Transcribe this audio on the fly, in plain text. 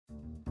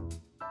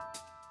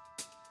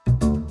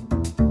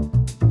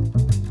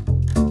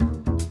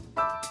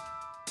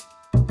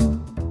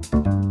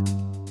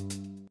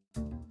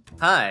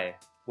Hi,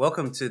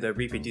 welcome to the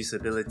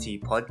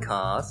Reproducibility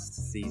Podcast,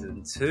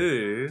 Season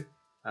 2.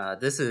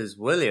 This is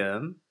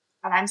William.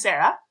 And I'm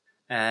Sarah.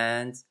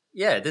 And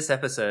this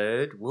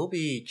episode we'll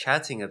be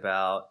chatting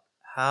about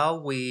how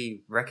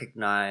we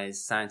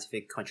recognize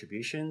scientific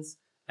contributions.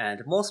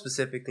 And more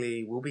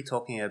specifically, we'll be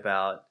talking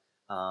about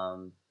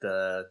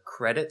the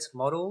CRediT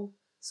model.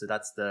 So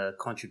that's the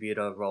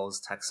contributor roles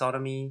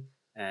taxonomy,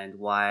 and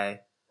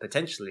why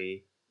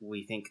potentially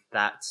we think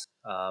that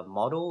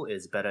model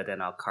is better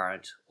than our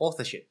current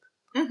authorship.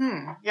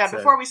 Mm-hmm. Yeah, so,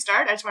 before we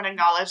start, I just want to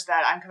acknowledge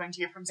that I'm coming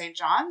to you from St.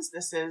 John's.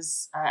 This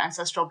is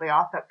ancestral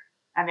Beothuk,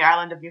 and the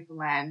island of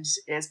Newfoundland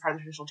is part of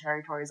the traditional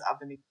territories of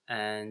the Newfoundland.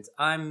 And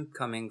I'm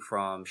coming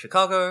from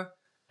Chicago,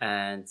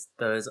 and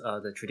those are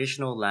the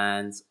traditional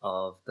lands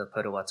of the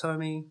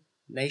Potawatomi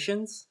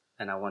nations,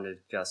 and I want to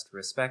just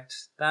respect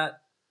that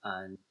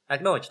and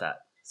acknowledge that.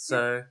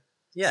 So,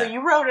 yeah. So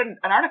you wrote an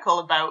article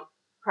about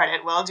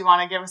CRediT. Will, do you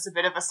want to give us a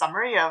bit of a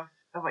summary of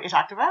what you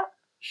talked about?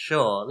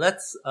 Sure.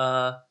 Let's,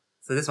 so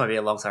this might be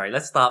a long summary.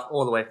 Let's start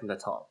all the way from the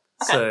top.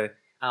 Okay. So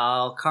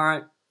our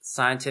current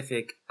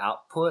scientific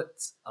output,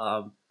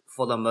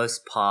 for the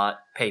most part,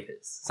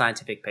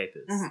 scientific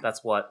papers. Mm-hmm.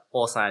 That's what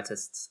all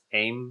scientists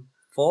aim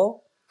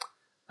for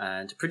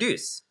and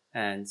produce.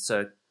 And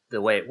so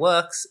the way it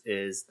works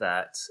is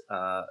that,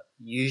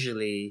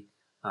 usually,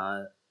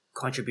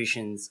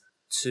 contributions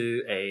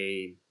to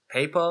a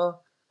paper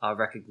are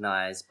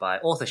recognized by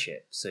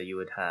authorship. So you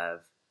would have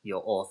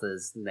your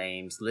author's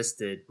names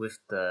listed with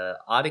the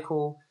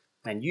article,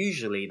 and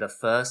usually the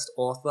first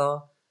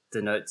author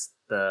denotes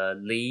the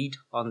lead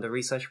on the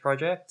research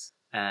project,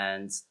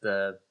 and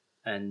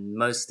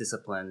most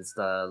disciplines,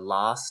 the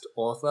last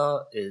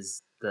author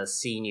is the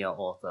senior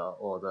author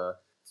or the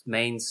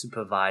main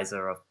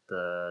supervisor of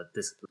the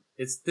discipline.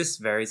 This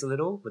varies a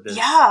little with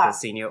the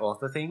senior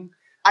author thing.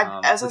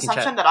 As an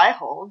assumption that I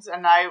hold,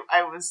 and I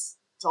was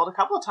told a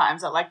couple of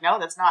times that, like, no,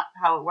 that's not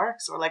how it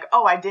works, or like,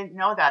 oh, I didn't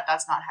know that,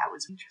 that's not how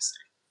it's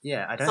interesting.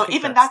 Yeah, I don't so think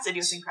even that's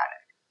idiosyncratic.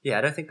 Yeah,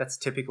 I don't think that's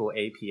typical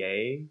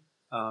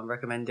APA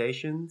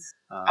recommendations.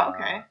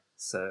 Okay.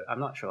 So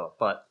I'm not sure.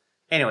 But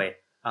anyway,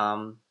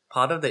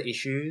 part of the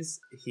issues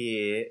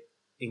here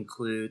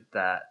include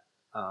that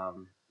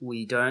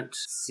we don't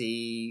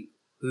see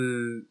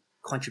who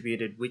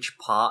contributed which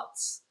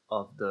parts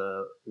of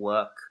the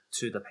work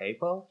to the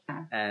paper.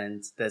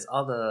 And there's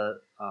other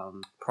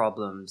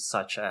problems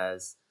such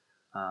as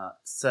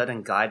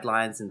certain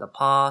guidelines in the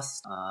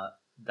past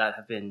that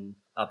have been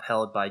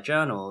upheld by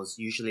journals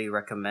usually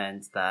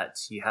recommend that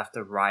you have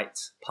to write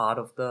part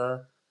of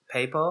the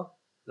paper,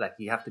 like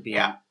you have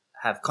to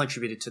have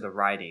contributed to the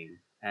writing,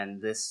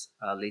 and this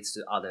leads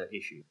to other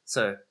issues.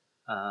 So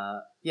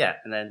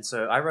and then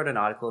so I wrote an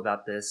article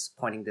about this,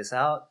 pointing this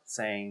out,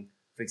 saying,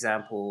 for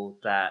example,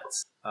 that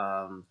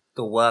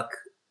the work,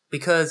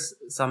 because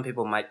some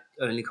people might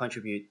only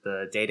contribute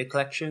the data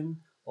collection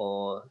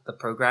or the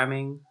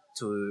programming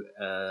to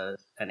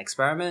an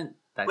experiment,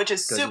 which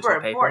is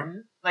super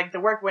important. Like, the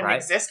work wouldn't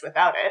exist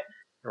without it.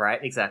 Right,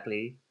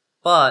 exactly.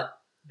 But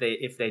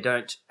if they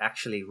don't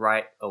actually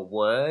write a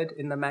word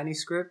in the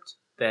manuscript,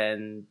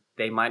 then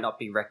they might not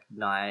be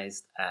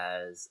recognized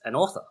as an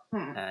author,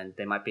 and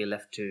they might be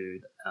left to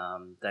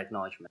the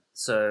acknowledgement.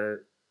 So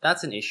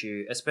that's an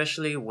issue,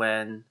 especially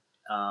when,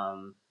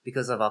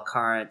 because of our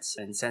current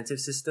incentive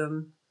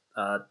system,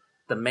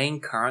 the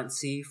main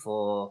currency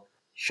for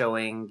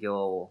showing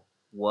your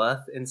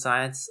worth in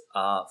science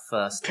are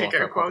first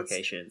author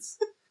publications.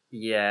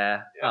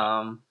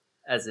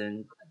 As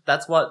in,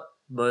 that's what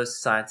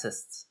most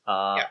scientists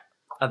are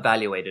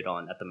evaluated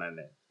on at the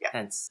moment.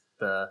 Hence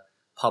the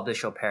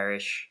publish or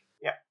perish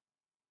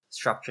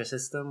structure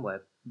system,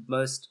 where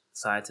most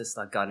scientists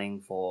are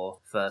gunning for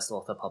first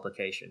author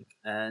publication.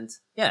 And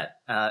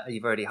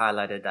you've already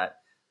highlighted that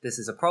this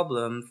is a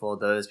problem for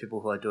those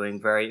people who are doing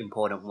very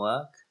important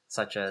work,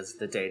 such as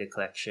the data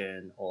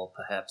collection or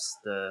perhaps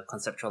the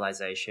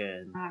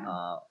conceptualization,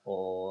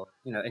 or,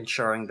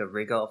 ensuring the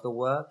rigor of the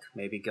work,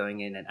 maybe going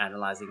in and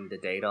analyzing the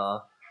data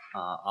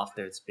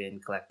after it's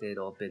been collected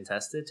or been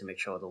tested to make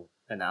sure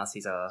the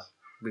analyses are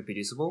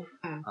reproducible.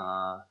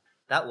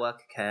 That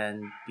work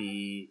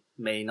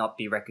may not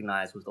be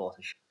recognized with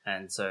authorship.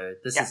 And so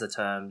this is a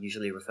term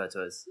usually referred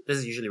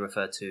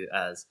to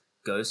as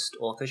ghost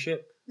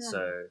authorship.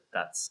 So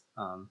that's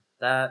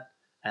that.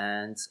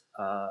 And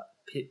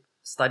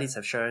studies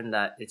have shown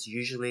that it's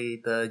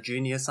usually the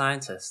junior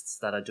scientists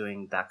that are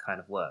doing that kind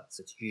of work.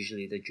 So it's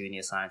usually the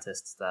junior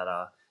scientists that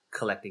are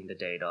collecting the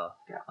data.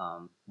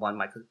 One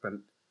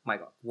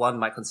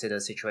might consider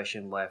a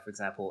situation where, for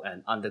example,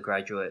 an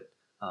undergraduate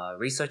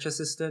research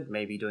assistant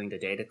may be doing the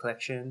data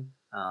collection,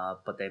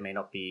 but they may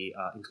not be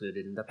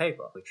included in the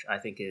paper, which I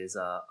think is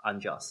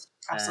unjust.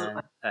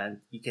 Absolutely.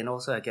 And you can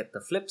also get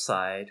the flip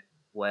side,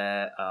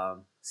 where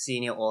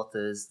senior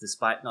authors,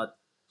 despite not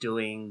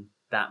doing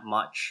that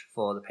much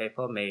for the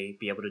paper, may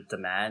be able to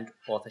demand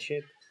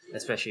authorship,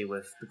 especially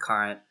with the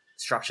current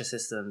structure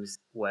systems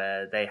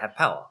where they have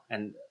power.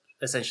 And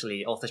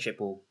essentially, authorship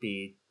will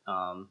be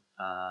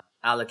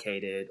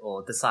allocated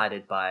or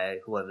decided by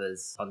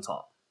whoever's on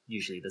top,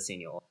 usually the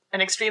senior author.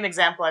 An extreme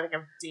example I think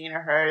I've seen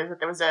or heard is that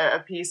there was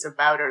a piece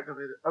about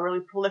a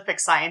really prolific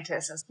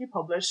scientist, and he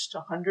published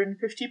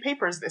 150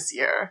 papers this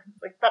year.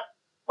 Like, that,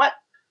 what?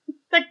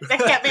 That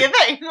can't be a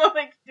thing.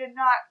 Like, did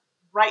not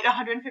write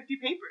 150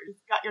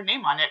 papers, got your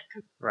name on it.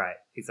 Right,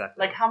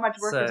 exactly. Like, how much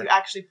work did you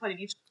actually put in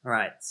each?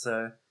 Right,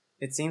 so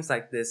it seems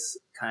like this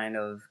kind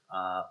of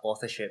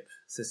authorship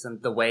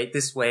system,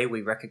 this way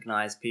we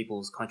recognize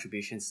people's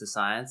contributions to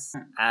science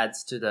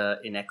adds to the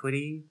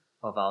inequity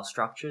of our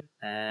structure.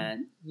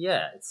 And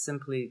it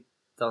simply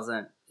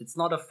it's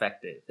not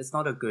effective. It's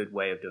not a good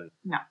way of doing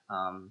it.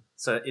 No.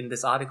 So in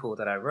this article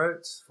that I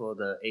wrote for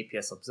the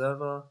APS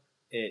Observer,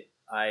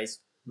 I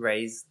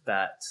raised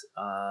that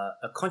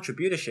a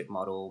contributorship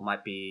model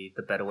might be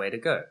the better way to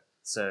go.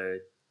 So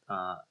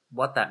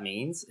what that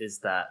means is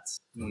that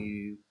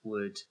you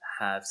would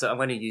have, so I'm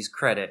going to use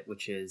CRediT,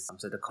 which is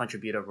the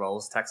contributor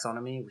roles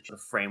taxonomy, which is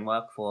a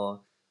framework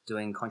for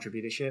doing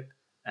contributorship.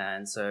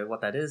 And so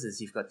what that is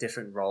you've got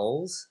different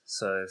roles.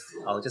 So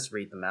I'll just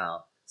read them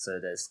out. So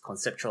there's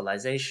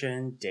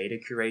conceptualization, data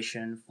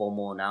curation,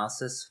 formal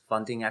analysis,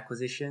 funding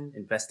acquisition,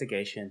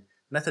 investigation,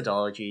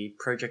 methodology,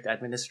 project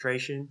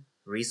administration,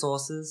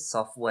 resources,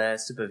 software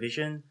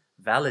supervision,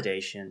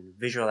 validation,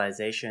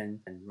 visualization,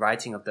 and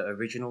writing of the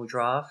original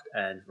draft,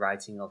 and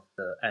writing of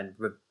and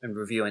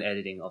review and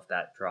editing of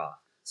that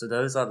draft. So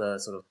those are the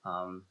sort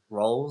of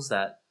roles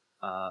that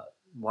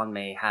one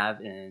may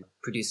have in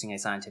producing a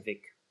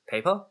scientific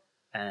paper.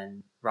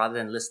 And rather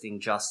than listing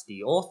just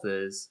the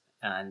authors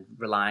and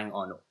relying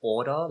on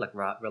order, like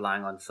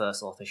relying on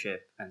first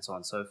authorship and so on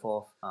and so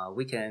forth,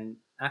 we can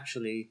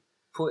actually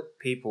put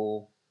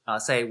people,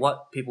 say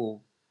what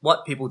people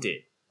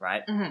did,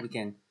 right? We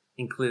can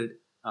include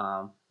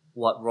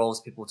what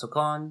roles people took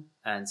on.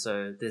 And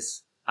so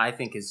this, I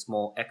think, is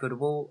more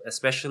equitable,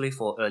 especially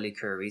for early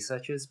career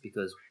researchers,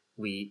 because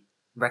we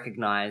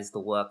recognize the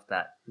work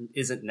that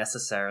isn't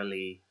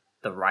necessarily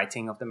the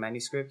writing of the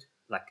manuscript,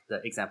 like the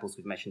examples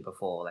we've mentioned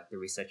before, like the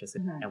researchers,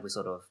 and we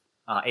sort of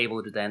are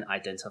able to then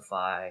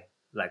identify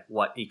like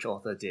what each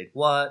author did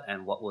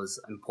and what was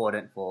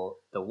important for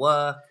the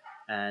work.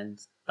 And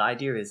the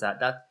idea is that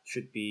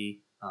should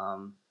be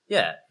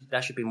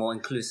that should be more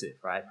inclusive,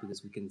 right?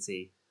 Because we can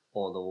see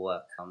all the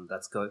work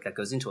that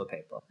goes into a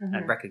paper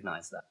and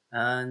recognize that.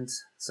 And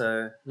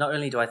so not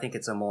only do I think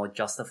it's a more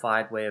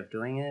justified way of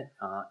doing it,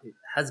 it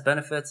has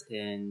benefits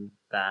in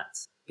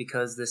that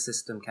because this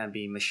system can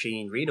be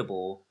machine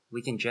readable,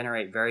 we can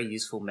generate very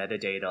useful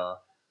metadata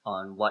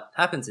on what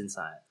happens in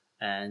science.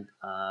 And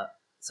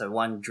so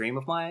one dream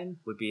of mine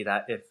would be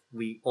that if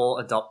we all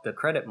adopt the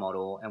CRediT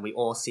model and we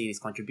all see these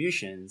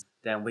contributions,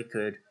 then we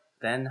could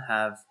then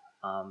have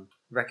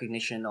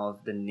recognition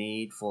of the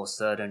need for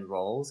certain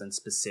roles and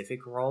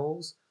specific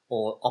roles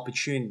or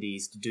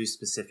opportunities to do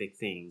specific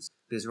things.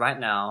 Because right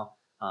now,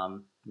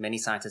 many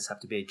scientists have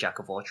to be a jack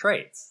of all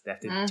trades. They have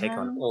to take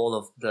on all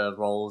of the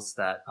roles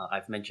that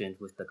I've mentioned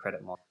with the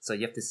CRediT model. So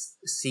you have to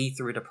see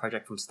through the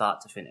project from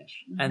start to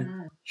finish.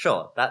 And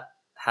sure, that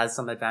has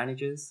some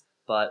advantages,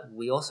 but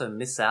we also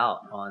miss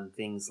out on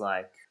things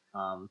like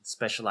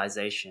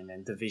specialization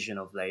and division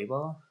of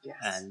labor. Yes.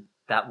 And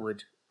that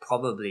would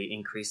probably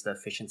increase the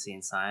efficiency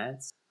in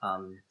science.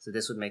 So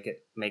this would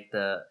make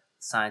the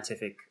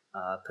scientific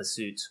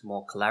pursuit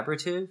more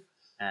collaborative,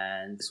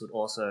 and this would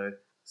also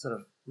sort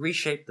of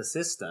reshape the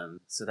system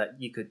so that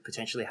you could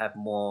potentially have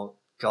more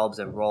jobs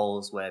and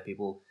roles where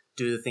people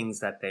do the things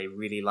that they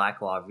really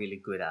like or are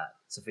really good at.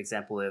 So for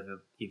example,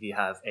 if you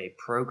have a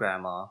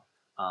programmer,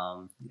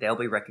 they'll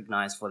be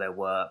recognized for their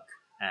work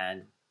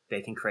and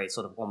they can create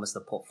sort of almost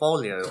a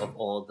portfolio of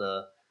all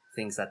the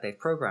things that they've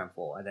programmed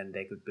for, and then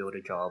they could build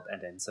a job, and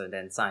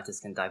then scientists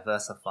can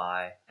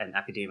diversify and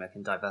academia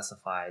can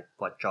diversify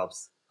what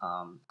jobs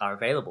are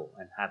available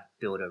and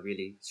build a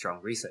really strong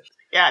research.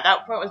 Yeah,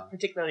 that point was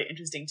particularly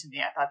interesting to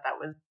me. I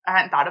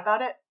hadn't thought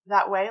about it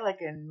that way,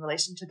 like in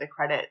relation to the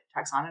CRediT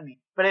taxonomy,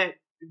 but it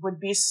would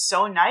be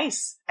so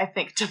nice, I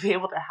think, to be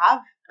able to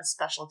have a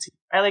specialty,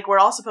 right? Like we're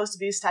all supposed to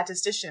be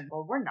statisticians.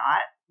 Well, we're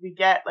not. We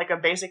get like a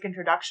basic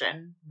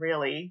introduction,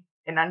 really,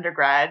 in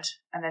undergrad,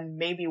 and then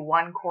maybe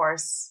one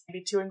course,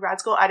 maybe two in grad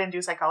school. I didn't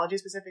do psychology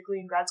specifically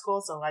in grad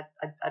school, so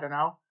I don't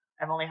know.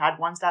 I've only had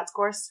one stats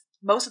course.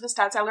 Most of the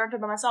stats I learned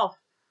by myself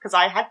because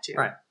I had to.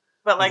 Right.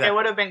 But like It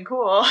would have been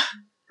cool,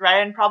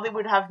 right? And probably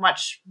would have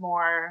much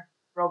more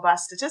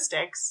robust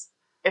statistics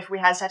if we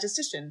had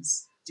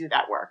statisticians do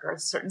that work, or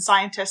certain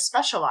scientists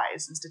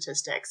specialize in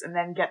statistics and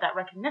then get that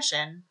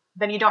recognition.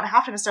 Then you don't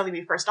have to necessarily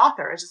be first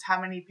author. It's just how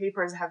many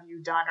papers have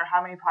you done or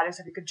how many projects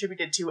have you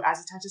contributed to as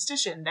a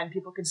statistician. Then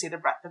people can see the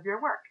breadth of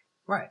your work.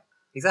 Right.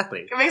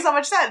 Exactly. It makes so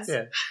much sense.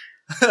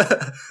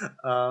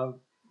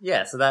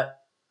 Yeah. So that,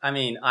 I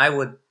mean,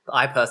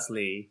 I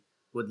personally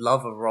would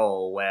love a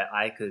role where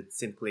I could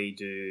simply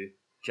do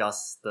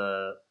just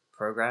the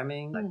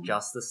programming, like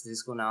just the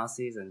statistical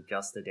analyses and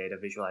just the data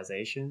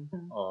visualization,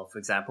 or for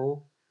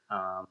example,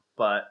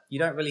 but you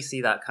don't really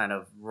see that kind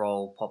of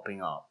role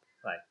popping up,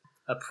 like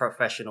a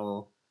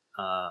professional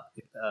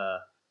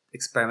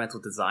experimental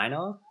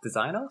designer,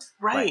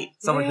 right? Like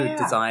someone who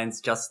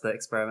designs just the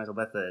experimental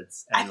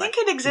methods. And I think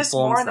it exists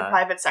more in the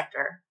private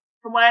sector,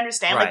 from what I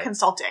understand, like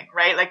consulting,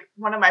 right? Like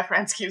one of my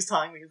friends keeps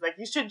telling me, he's like,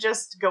 you should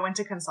just go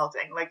into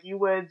consulting. Like you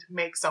would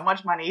make so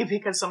much money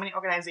because so many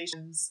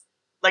organizations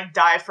like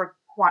dive for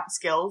quant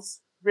skills,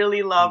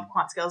 really love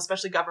quant skills,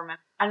 especially government.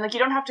 And like you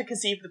don't have to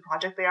conceive the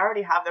project. They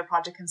already have their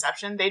project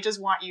conception. They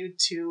just want you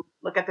to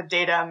look at the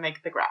data,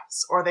 make the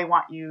graphs, or they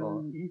want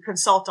you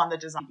consult on the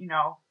design, you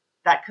know,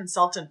 that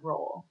consultant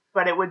role.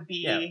 But it would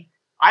be,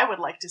 I would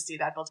like to see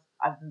that built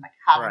other than like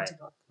having to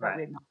go.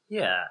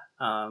 Yeah.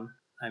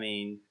 I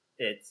mean,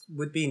 it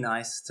would be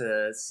nice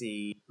to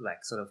see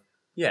like sort of,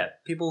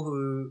 people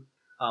who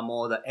are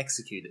more the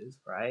executors,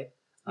 right?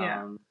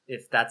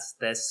 If that's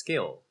their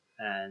skill.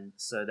 And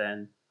so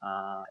then,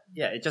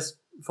 it just,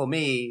 for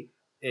me,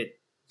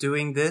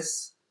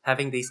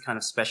 having these kind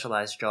of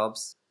specialized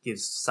jobs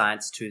gives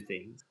science two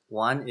things.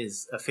 One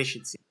is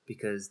efficiency,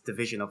 because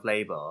division of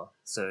labor,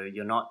 so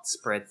you're not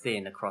spread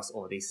thin across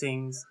all these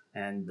things.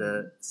 And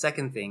the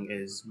second thing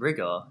is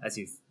rigor, as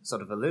you've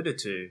sort of alluded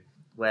to,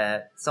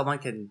 where someone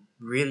can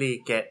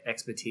really get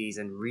expertise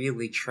and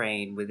really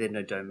train within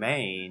a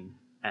domain,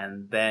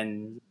 and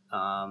then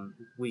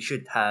we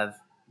should have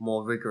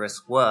more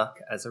rigorous work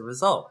as a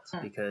result,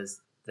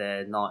 because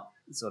they're not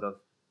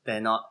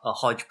a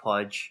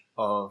hodgepodge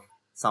of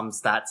some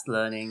stats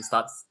learning,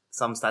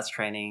 some stats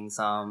training,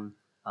 some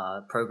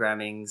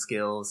programming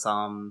skills,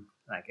 some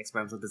like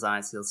experimental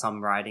design skills,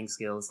 some writing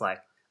skills. Like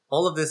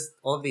all of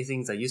these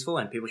things are useful,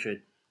 and people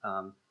should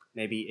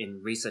maybe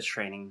in research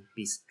training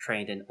be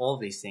trained in all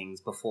of these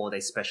things before they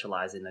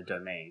specialize in a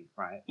domain,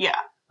 right?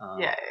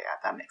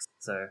 That makes sense.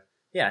 So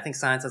I think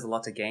science has a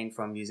lot to gain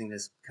from using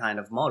this kind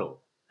of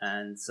model.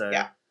 And so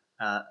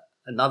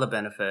another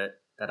benefit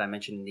that I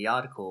mentioned in the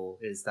article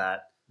is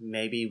that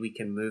maybe we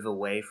can move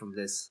away from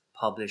this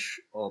publish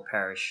or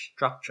perish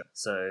structure.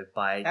 So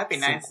by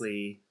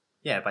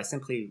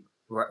simply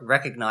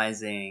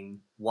recognizing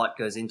what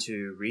goes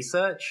into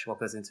research, what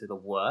goes into the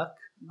work,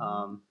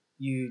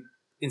 you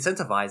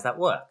incentivize that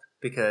work.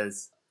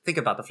 Because think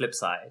about the flip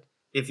side.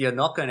 If you're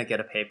not going to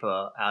get a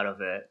paper out of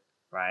it,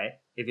 right?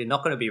 If you're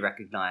not going to be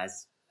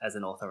recognized as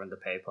an author in the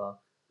paper,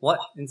 what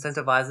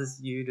incentivizes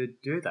you to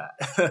do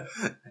that?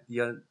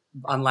 You're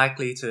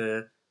unlikely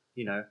to,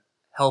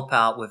 help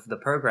out with the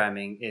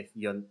programming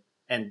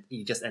and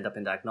you just end up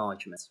in the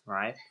acknowledgements,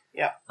 right?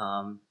 Yeah.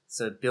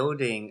 So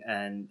building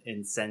an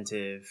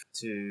incentive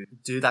to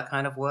do that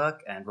kind of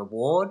work and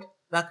reward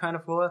that kind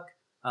of work,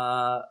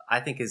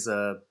 I think is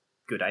a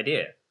good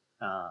idea.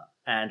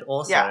 And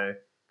also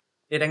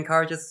it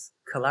encourages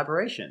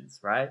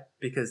collaborations, right?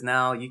 Because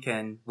now you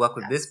can work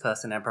with this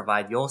person and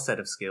provide your set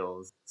of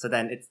skills. So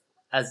then it's,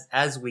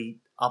 as we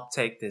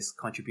uptake this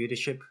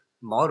contributorship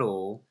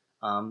model,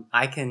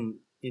 I can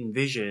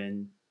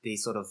envision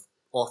these sort of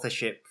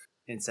authorship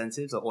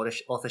incentives or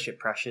authorship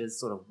pressures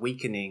sort of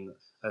weakening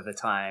over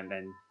time,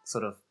 and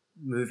sort of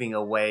moving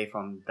away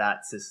from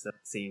that system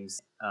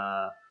seems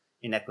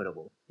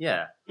inequitable.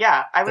 Yeah,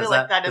 I really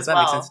like that as well. Does that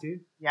make sense to you?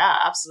 Yeah,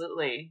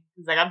 absolutely.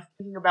 Like I'm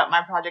thinking about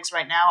my projects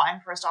right now. I'm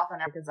first author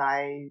now because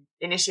I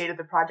initiated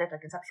the project,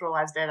 I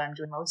conceptualized it, I'm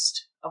doing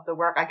most of the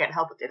work. I get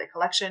help with data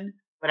collection,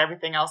 but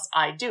everything else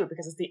I do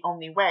because it's the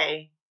only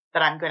way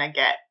that I'm going to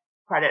get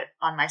credit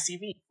on my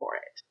CV for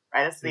it.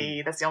 Right?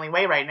 That's the only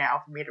way right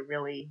now for me to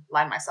really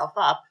line myself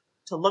up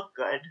to look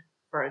good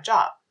for a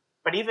job.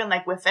 But even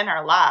like within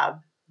our lab,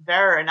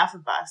 there are enough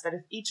of us that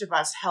if each of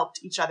us helped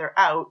each other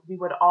out, we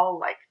would all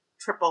like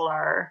triple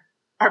our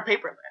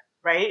paper limit,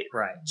 right?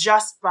 Right.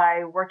 Just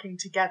by working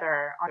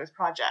together on those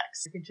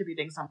projects,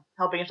 contributing some,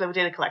 helping each other with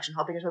data collection,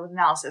 helping each other with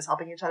analysis,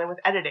 helping each other with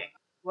editing,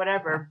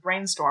 whatever,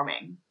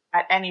 brainstorming.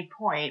 At any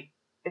point,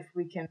 if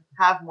we can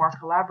have more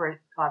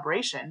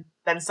collaboration,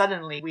 then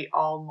suddenly we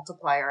all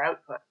multiply our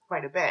output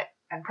quite a bit.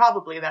 And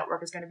probably that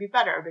work is going to be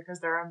better because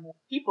there are more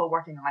people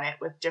working on it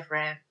with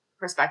different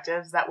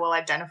perspectives that will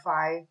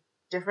identify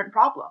different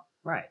problems.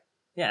 Right.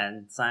 Yeah,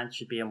 and science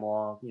should be a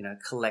more,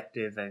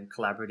 collective and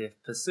collaborative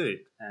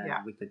pursuit. And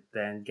we could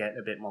then get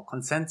a bit more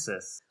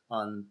consensus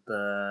on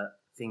the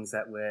things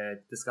that we're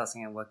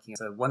discussing and working on.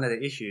 So one of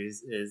the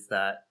issues is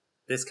that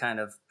this kind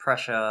of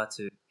pressure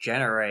to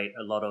generate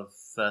a lot of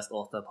first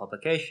author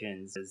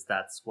publications is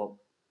that's what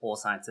all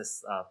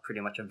scientists are pretty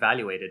much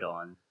evaluated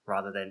on,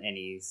 rather than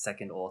any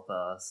second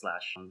author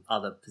 /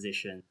 other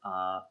position.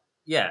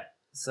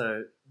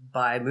 So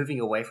by moving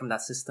away from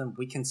that system,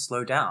 we can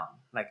slow down.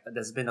 Like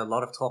there's been a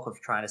lot of talk of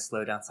trying to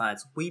slow down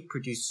science. We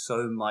produce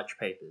so much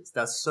papers.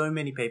 There's so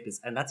many papers,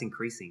 and that's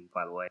increasing,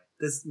 by the way.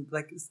 There's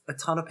like a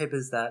ton of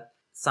papers that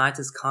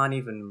scientists can't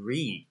even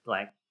read.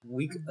 Like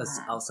we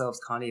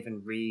ourselves can't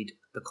even read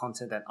the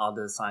content that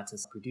other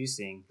scientists are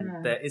producing.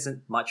 And there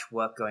isn't much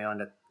work going on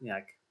to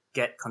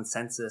get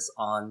consensus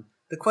on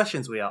the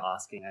questions we are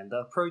asking and the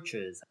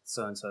approaches,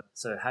 so and so.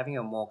 So having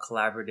a more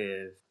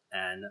collaborative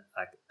and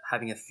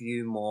having a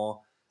few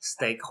more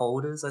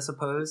stakeholders, I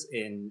suppose,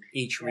 in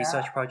each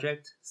research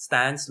project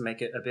stands to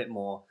make it a bit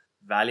more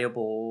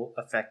valuable,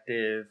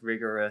 effective,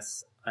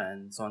 rigorous,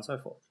 and so on and so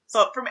forth.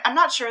 So for me, I'm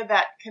not sure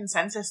that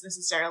consensus is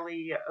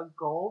necessarily a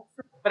goal,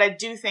 but I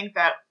do think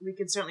that we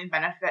could certainly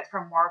benefit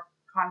from more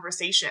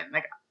conversation.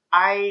 Like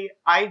I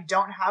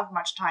don't have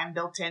much time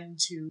built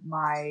into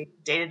my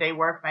day-to-day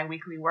work, my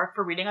weekly work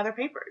for reading other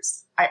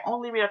papers. I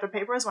only read other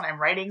papers when I'm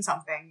writing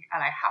something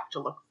and I have to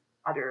look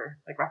other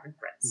like reference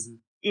prints. Mm-hmm.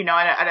 You know,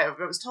 and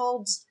I was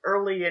told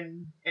early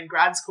in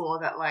grad school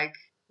that like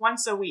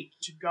once a week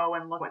you should go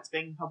and look what's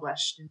being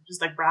published and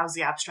just like browse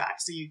the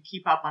abstract so you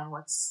keep up on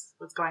what's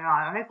going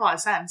on. And it makes a lot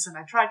of sense. And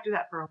I tried to do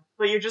that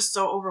but you're just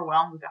so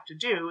overwhelmed with what to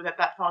do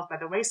that falls by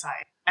the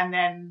wayside. And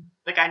then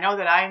like I know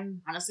that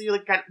I'm honestly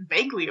like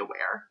vaguely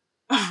aware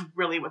of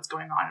really what's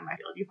going on in my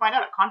field. You find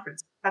out at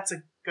conference. That's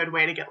a good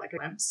way to get like a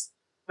glimpse.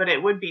 But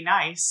it would be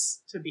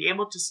nice to be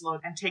able to slow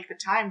and take the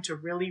time to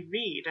really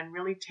read and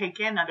really take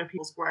in other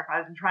people's work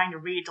rather than trying to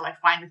read till I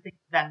find the thing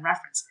then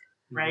reference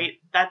it, right?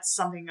 Mm-hmm. That's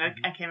something that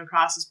I came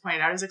across as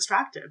pointed out as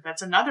extractive.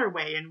 That's another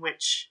way in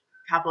which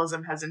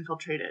capitalism has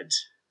infiltrated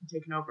and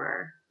taken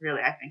over,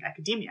 really, I think,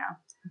 academia.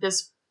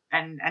 This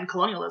and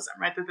colonialism,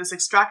 right? That this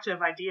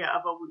extractive idea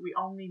of we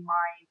only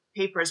mine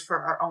papers for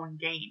our own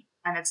gain.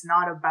 And it's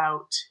not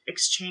about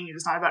exchange.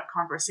 It's not about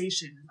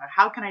conversation. It's about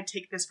how can I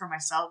take this for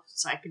myself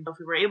so I can, if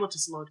we were able to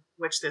slow,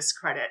 which this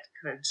credit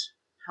could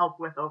help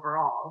with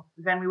overall,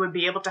 then we would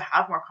be able to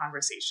have more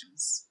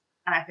conversations.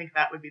 And I think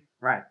that would be...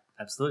 Right.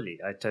 Absolutely.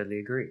 I totally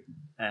agree.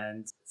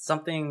 And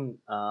something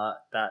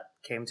that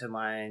came to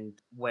mind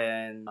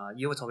when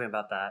you were talking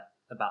about that,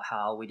 about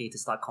how we need to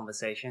start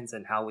conversations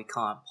and how we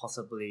can't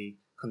possibly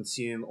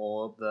consume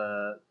all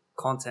the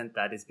content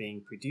that is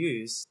being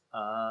produced,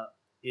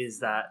 is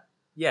that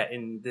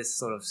in this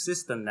sort of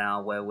system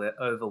now where we're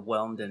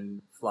overwhelmed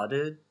and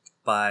flooded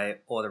by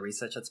all the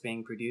research that's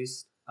being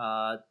produced,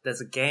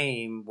 there's a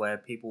game where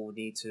people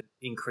need to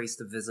increase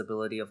the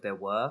visibility of their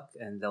work,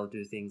 and they'll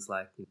do things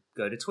like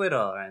go to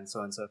Twitter and so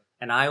on and so.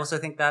 And I also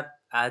think that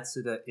adds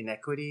to the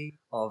inequity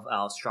of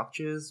our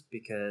structures,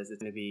 because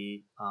it's going to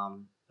be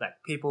like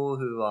people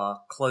who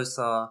are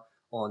closer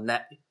or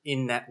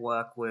in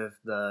network with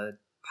the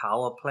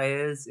power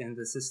players in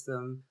the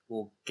system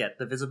will get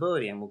the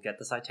visibility and will get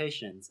the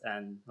citations,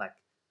 and like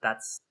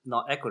that's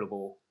not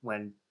equitable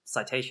when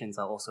citations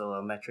are also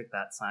a metric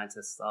that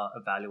scientists are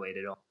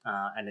evaluated on,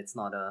 and it's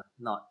not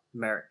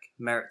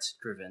merit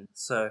driven.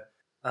 So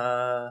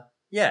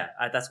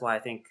that's why I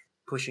think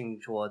pushing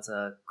towards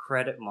a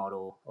credit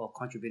model or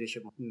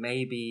contributorship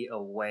may be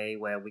a way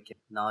where we can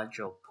nudge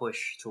or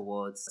push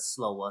towards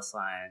slower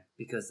science,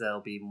 because there'll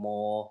be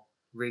more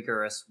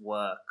rigorous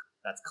work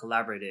that's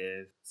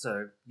collaborative.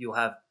 So you'll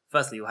have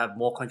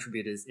more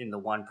contributors in the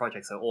one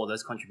project, so all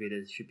those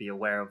contributors should be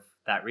aware of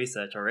that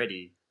research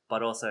already.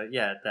 But also,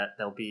 that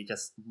there'll be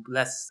just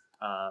less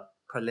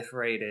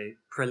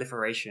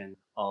proliferation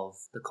of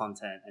the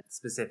content and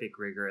specific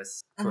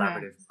rigorous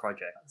collaborative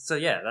project. So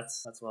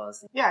that's what I was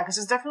thinking. Yeah, because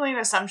there's definitely an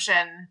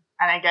assumption,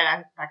 and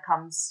again, that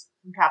comes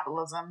from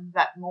capitalism,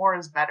 that more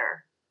is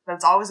better. That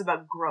it's always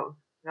about growth.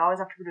 You always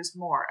have to produce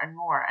more and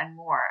more and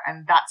more,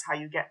 and that's how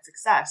you get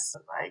success.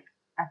 Like,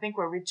 I think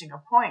we're reaching a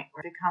point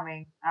where it's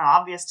becoming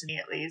obvious to me,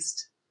 at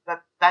least,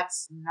 that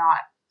that's not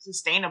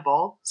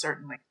sustainable.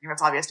 Certainly, I think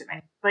that's obvious to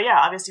many. But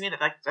obvious to me that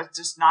that's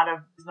just not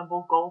a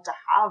reasonable goal to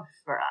have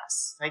for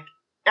us. Like,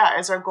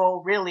 is our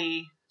goal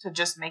really to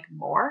just make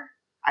more?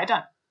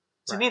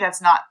 To me,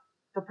 that's not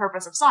the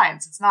purpose of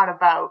science. It's not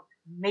about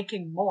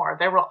making more.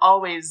 There will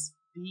always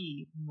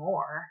be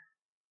more,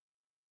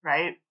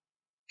 right?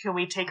 Can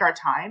we take our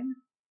time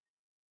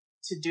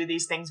to do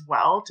these things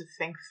well, to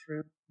think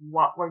through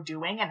what we're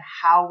doing and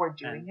how we're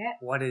doing it?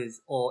 What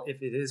is, or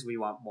if it is we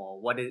want more,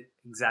 what it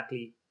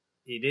exactly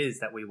it is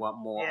that we want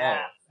more of?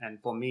 And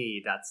for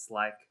me, that's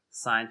like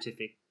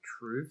scientific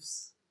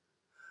truths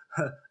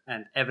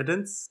and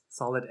evidence,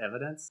 solid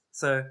evidence.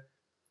 So,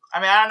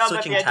 I mean, I don't know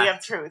about the idea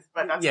of truth,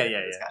 but that's a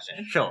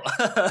discussion. Sure.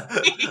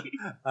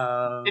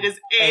 It is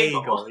a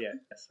goal. Yeah,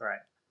 that's right.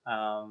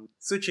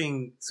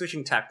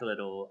 Switching tact a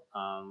little,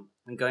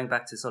 and going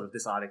back to sort of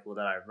this article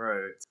that I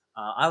wrote,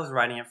 I was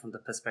writing it from the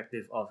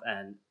perspective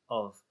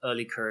of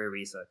early career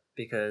research,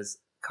 because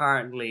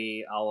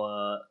currently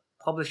our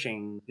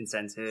publishing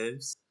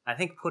incentives, I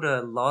think, put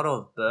a lot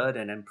of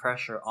burden and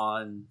pressure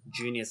on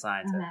junior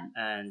scientists,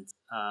 and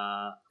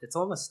it's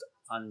almost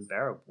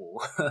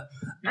unbearable.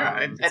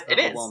 It's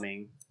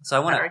overwhelming. So I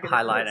want to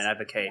highlight and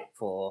advocate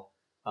for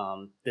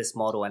this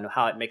model and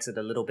how it makes it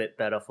a little bit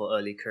better for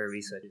early career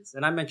researchers.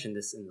 And I mentioned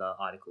this in the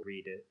article,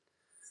 read it.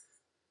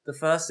 The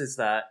first is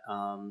that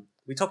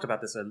we talked about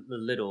this a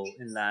little,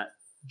 in that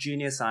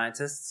junior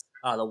scientists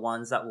are the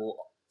ones that will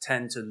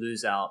tend to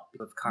lose out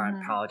with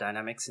current power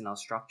dynamics in our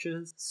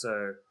structures.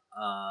 So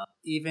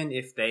even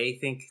if they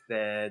think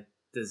they're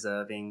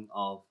deserving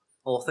of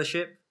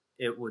authorship,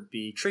 it would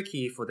be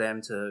tricky for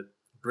them to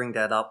bring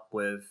that up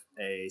with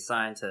a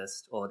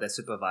scientist or their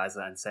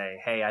supervisor and say,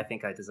 hey, I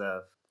think I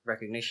deserve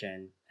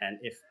recognition. And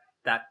if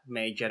that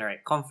may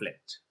generate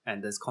conflict,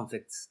 and those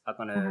conflicts are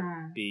going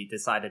to be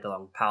decided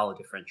along power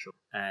differential.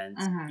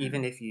 And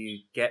even if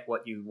you get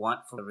what you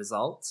want from the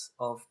results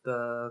of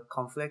the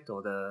conflict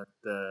or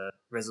the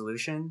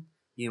resolution,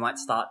 you might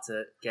start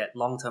to get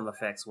long-term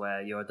effects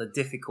where you're the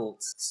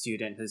difficult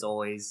student who's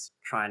always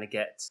trying to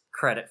get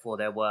credit for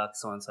their work,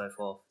 so on and so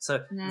forth.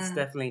 So it's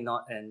definitely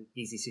not an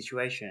easy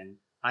situation.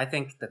 I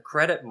think the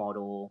credit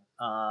model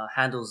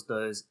handles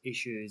those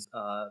issues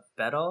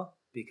better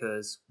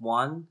because,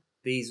 one,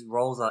 these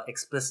roles are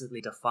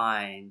explicitly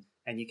defined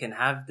and you can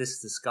have this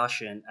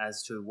discussion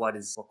as to what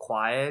is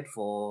required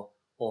for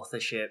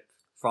authorship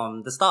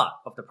from the start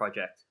of the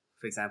project.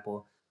 For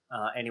example,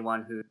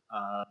 anyone who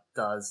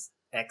does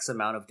X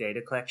amount of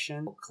data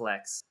collection or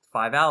collects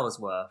 5 hours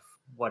worth,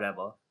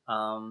 whatever,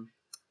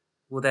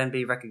 will then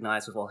be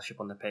recognized with authorship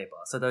on the paper.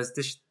 So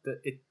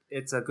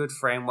it's a good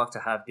framework to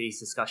have these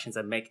discussions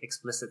and make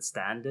explicit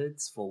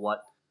standards for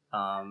what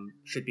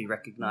should be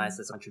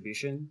recognized as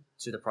contribution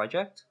to the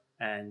project.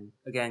 And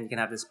again, you can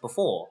have this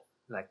before,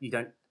 like you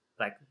don't,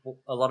 like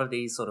a lot of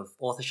these sort of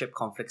authorship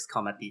conflicts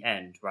come at the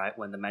end, right?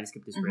 When the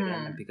manuscript is written,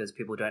 and because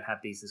people don't have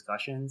these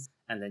discussions,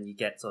 and then you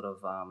get sort of,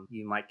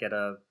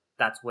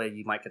 that's where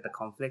you might get the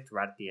conflict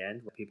right at the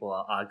end, where people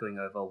are arguing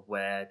over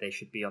where they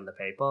should be on the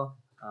paper.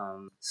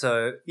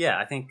 So yeah,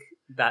 I think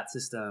that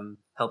system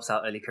helps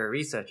out early career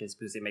researchers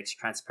because it makes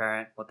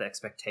transparent what the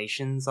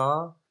expectations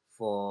are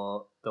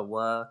for the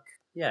work.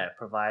 Yeah, it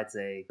provides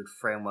a good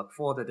framework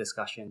for the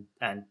discussion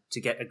and to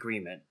get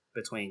agreement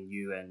between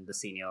you and the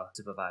senior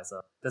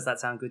supervisor. Does that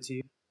sound good to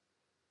you?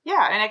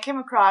 Yeah, and I came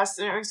across,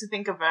 I used to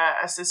think of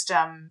a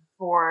system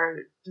for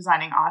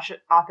designing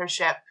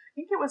authorship. I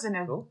think it was in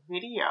a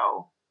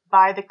video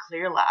by the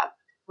Clear Lab,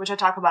 which I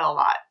talk about a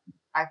lot.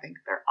 I think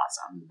they're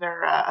awesome.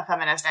 They're a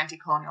feminist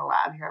anti-colonial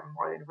lab here at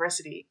Memorial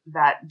University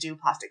that do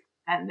plastic.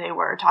 And they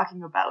were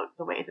talking about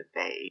the way that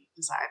they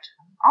decide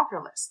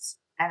author lists.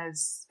 And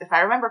if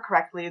I remember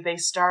correctly, they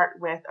start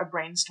with a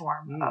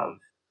brainstorm of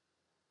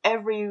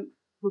every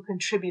who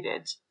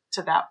contributed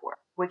to that work,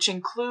 which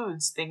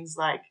includes things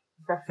like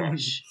the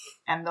fish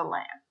and the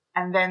land.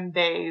 And then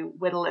they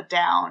whittle it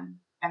down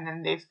and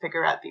then they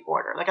figure out the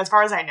order. Like, as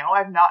far as I know,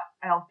 I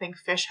don't think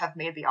fish have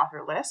made the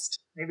author list.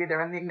 Maybe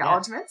they're in the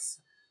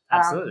acknowledgements. Yeah,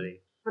 absolutely.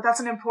 But that's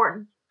an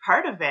important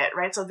part of it,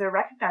 right? So they're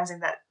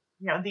recognizing that,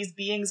 these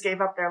beings gave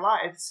up their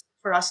lives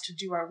for us to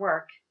do our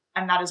work,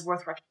 and that is worth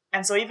recognizing.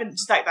 And so even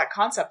just that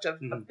concept of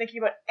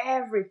thinking about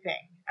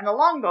everything. And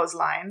along those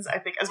lines, I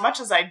think as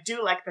much as I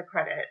do like the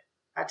credit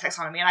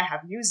taxonomy, and I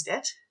have used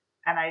it,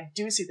 and I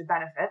do see the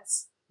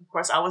benefits, of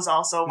course, I always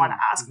also want to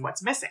ask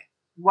what's missing.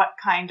 What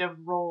kind of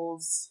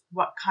roles,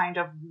 what kind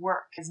of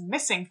work is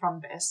missing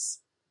from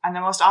this? And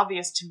the most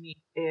obvious to me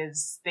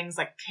is things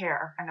like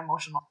care and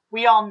emotional.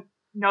 We all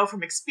know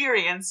from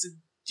experience,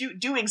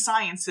 doing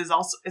science is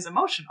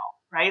emotional,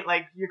 right?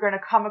 Like, you're going to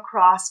come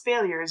across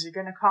failures, you're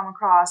going to come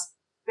across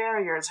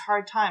barriers,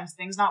 hard times,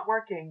 things not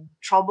working,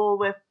 trouble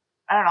with,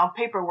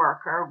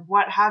 paperwork or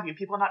what have you,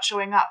 people not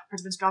showing up,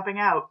 participants dropping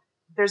out.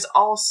 There's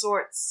all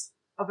sorts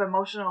of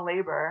emotional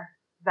labor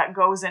that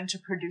goes into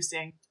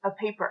producing a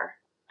paper.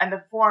 And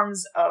the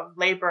forms of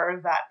labor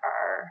that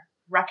are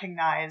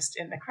recognized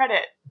in the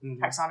credit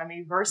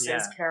taxonomy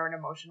versus care and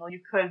emotional, you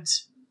could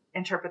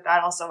interpret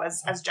that also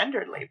as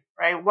gendered labor,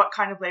 right? What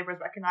kind of labor is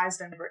recognized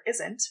and labor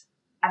isn't,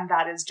 and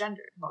that is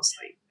gendered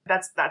mostly.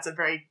 That's a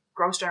very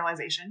gross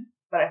generalization,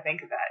 but I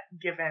think that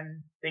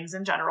given things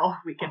in general,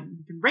 we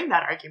can bring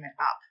that argument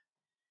up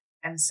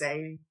and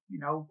say,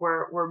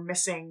 we're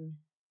missing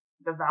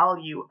the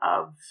value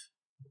of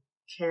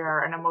care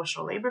and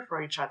emotional labor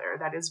for each other.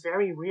 That is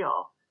very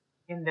real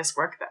in this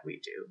work that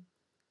we do.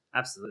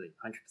 Absolutely,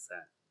 100%.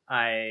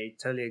 I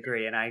totally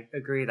agree. And I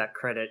agree that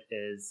credit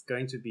is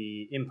going to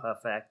be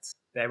imperfect.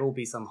 There will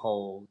be some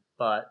holes,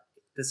 but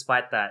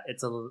despite that,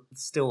 it's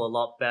still a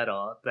lot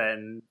lot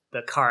than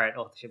the current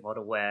authorship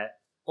model where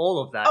all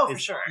of that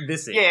is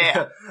missing.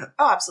 Yeah.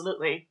 Oh,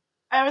 absolutely.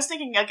 I was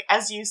thinking, like,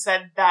 as you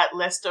said, that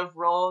list of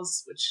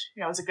roles, which,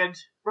 is a good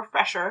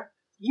refresher,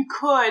 you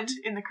could,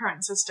 in the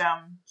current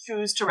system,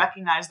 choose to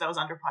recognize those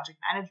under project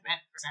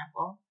management, for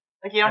example.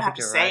 Like, you don't have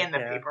to say in the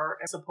paper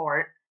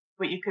support,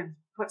 but you could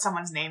put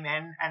someone's name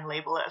in and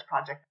label it as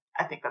project.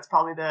 I think that's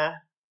probably the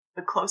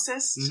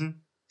closest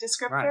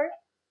descriptor. Right.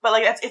 But,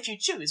 like, that's if you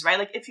choose, right?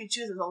 Like, if you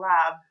choose as a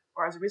lab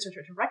or as a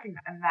researcher to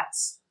recognize, and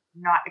that's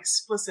not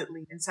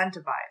explicitly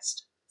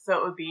incentivized. So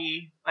it would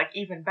be, like,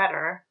 even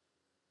better.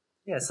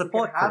 Yeah,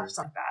 support have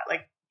some of that,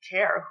 like,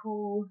 care.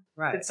 Who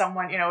did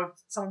someone,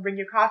 someone bring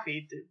you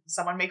coffee? Did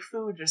someone make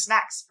food or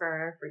snacks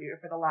for you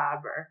for the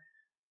lab, or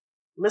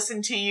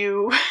listen to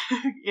you,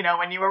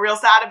 when you were real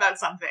sad about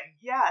something?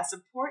 Yeah,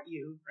 support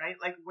you, right?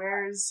 Like,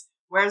 where's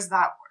that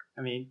work?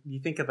 I mean,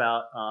 you think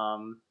about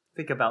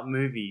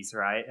movies,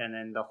 right? And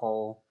then the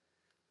whole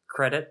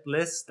credit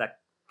list that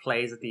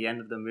plays at the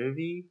end of the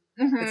movie.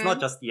 It's not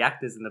just the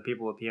actors and the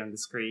people who appear on the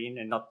screen,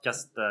 and not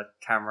just the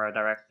camera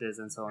directors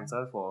and so on and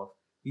so forth.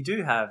 You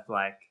do have,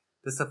 like,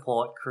 the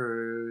support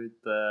crew,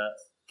 the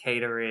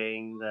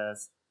catering,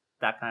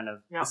 that kind of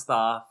the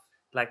staff,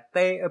 Like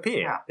they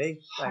appear, Yeah. they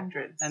like,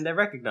 Hundreds, and they're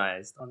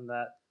recognized on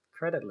that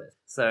credit list.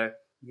 So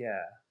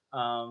yeah.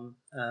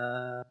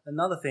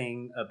 Another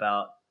thing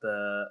about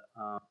the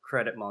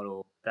credit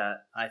model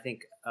that I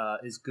think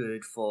is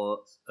good for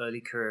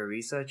early career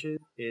researchers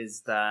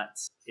is that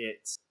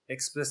it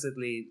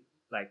explicitly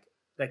like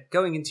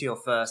going into your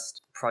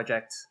first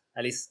project.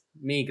 At least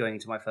me going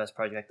into my first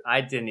project, I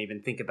didn't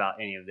even think about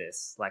any of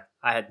this. Like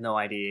I had no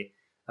idea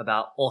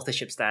about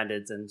authorship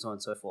standards and so on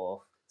and so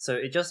forth. So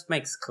it just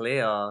makes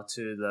clear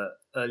to the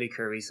early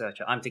career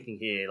researcher. I'm thinking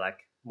here like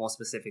more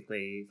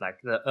specifically like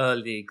the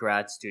early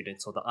grad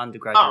students or the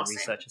undergraduate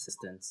research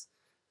assistants.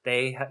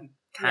 They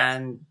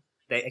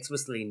they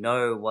explicitly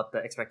know what the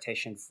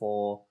expectation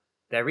for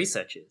their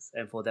research is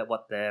and for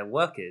what their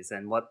work is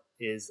and what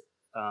is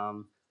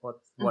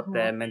what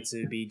they're meant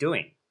to be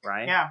doing,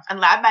 right? Yeah, and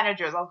lab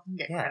managers often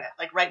get credit.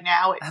 Like right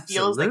now, it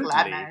feels like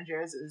lab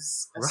managers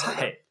is a sort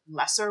of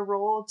lesser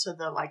role to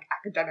the like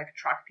academic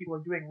track. People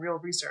are doing real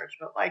research,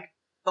 but like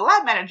the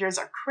lab managers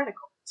are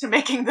critical to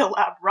making the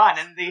lab run,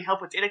 and they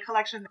help with data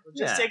collection,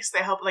 logistics. They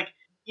help like,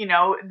 you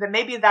know,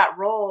 maybe that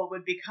role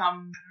would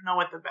become, I don't know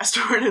what the best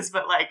word is,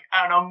 but like,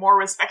 I don't know, more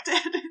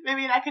respected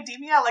maybe in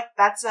academia. Like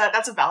that's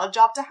a valid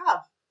job to have.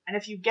 And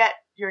if you get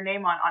your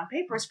name on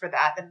papers for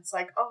that, then it's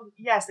like, oh,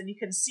 yes, then you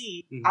can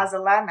see as a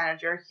lab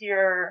manager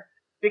here,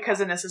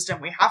 because in the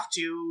system we have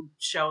to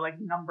show like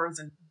numbers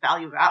and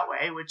value that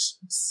way, which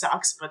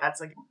sucks, but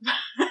that's like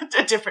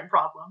a different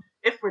problem.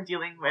 If we're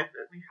dealing with,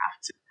 we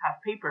have to have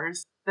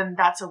papers, then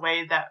that's a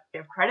way that we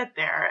have credit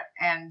there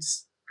and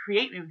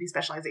create maybe these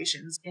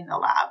specializations in the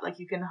lab. Like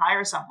you can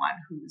hire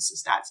someone who's a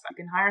stat spec,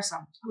 you can hire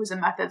someone who's a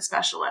method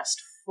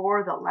specialist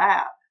for the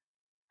lab.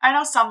 I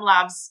know some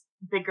labs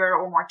bigger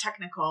or more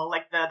technical,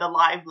 like the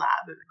live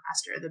lab at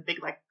McMaster, the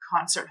big like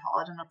concert hall.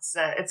 I don't know.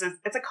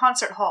 It's a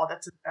concert hall.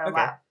 That's a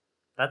lab.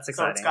 That's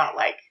exciting. So it's got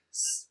like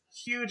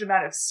huge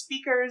amount of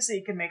speakers. So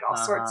you can make all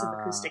sorts of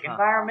acoustic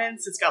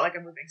environments. It's got like a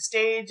moving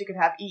stage. You can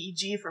have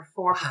EEG for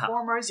 4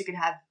 performers. You can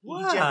have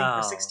EEG I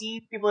think for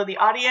 16 people in the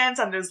audience.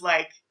 And there's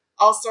like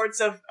all sorts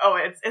of,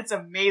 it's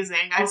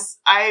amazing.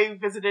 I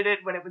visited it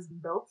when it was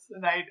built,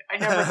 and I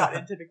never got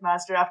into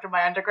McMaster after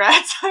my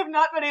undergrad, so I've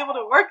not been able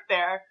to work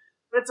there.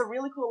 But it's a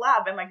really cool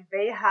lab, and like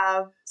they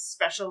have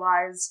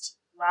specialized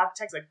lab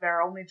techs. Like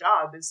their only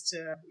job is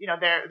to, you know,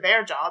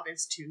 their job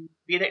is to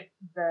be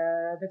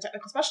the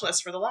technical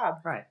specialist for the lab.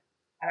 Right.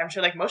 And I'm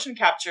sure like motion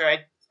capture, as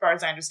far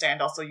as I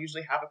understand, also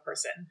usually have a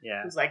person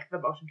who's like the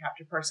motion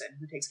capture person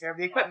who takes care of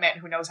the equipment,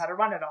 who knows how to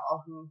run it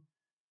all, who,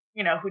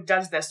 you know, who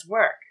does this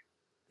work.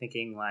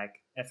 Thinking like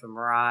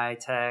fMRI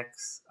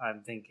techs.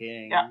 I'm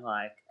thinking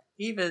like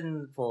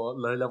even for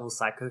low-level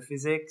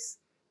psychophysics,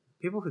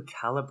 people who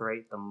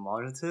calibrate the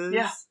monitors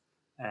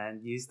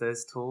and use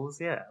those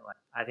tools, like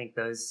I think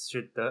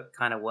the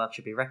kind of work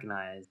should be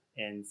recognized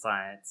in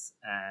science.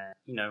 And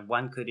you know,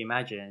 one could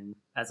imagine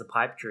as a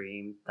pipe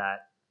dream that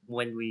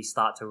when we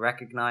start to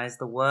recognize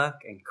the work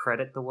and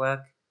credit the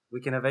work,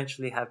 we can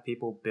eventually have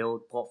people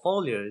build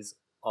portfolios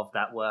of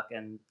that work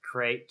and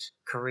create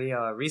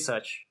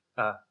research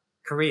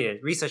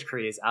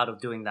careers out of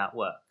doing that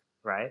work,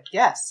 right?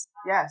 Yes.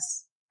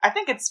 I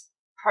think it's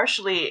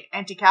partially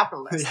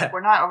anti-capitalist. Like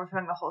we're not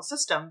overthrowing the whole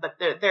system, but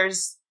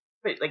there's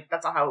like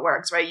that's not how it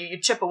works, right? You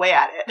chip away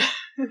at it.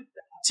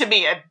 to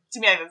me, I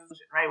think that's the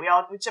solution,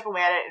 right? We chip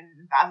away at it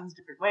in thousands of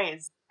different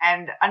ways,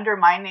 and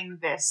undermining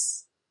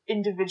this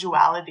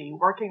individuality,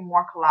 working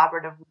more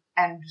collaboratively,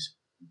 and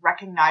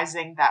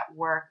recognizing that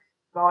work,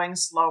 going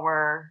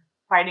slower,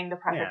 fighting the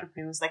pressure to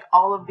produce, like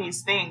all of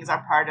these things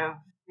are part of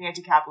the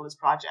anti-capitalist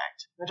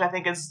project, which I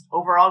think is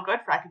overall good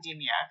for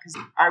academia, because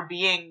are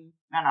being,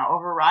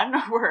 overrun.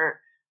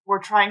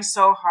 We're trying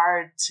so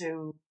hard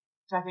to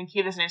I think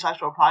keep this an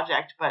intellectual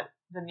project, but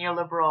the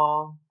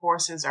neoliberal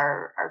forces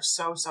are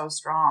so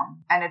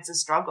strong, and it's a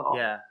struggle.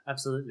 Yeah,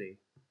 absolutely.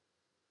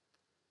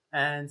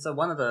 And so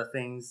one of the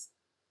things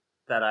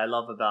that I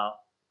love about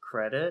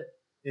CRediT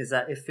is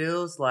that it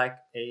feels like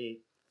a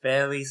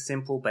fairly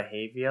simple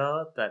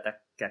behavior that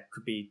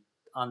could be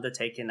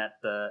undertaken at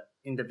the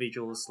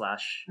individual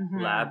 /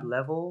 lab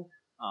level,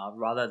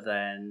 rather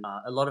than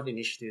a lot of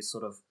initiatives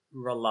sort of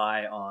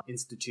rely on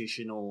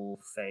institutional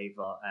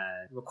favor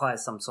and require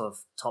some sort of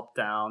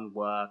top-down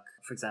work,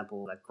 for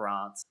example, like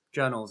grants,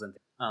 journals, and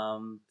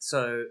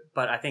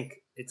but I think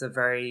it's a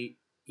very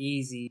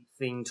easy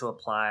thing to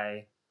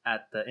apply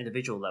at the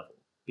individual level,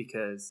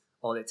 because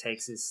all it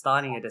takes is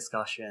starting a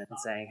discussion and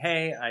saying,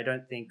 hey, I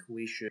don't think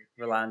we should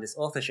rely on this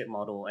authorship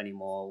model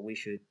anymore. We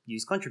should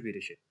use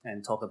contributorship,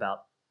 and talk about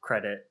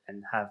CRediT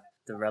and have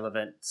the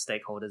relevant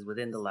stakeholders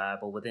within the lab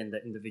or within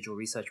the individual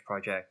research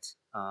project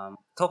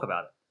talk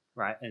about it,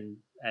 right? And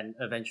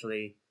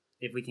eventually,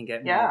 if we can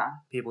get more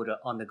people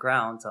on the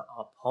ground to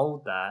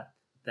uphold that,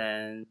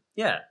 then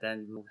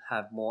we'll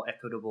have more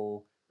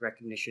equitable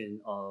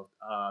recognition of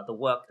the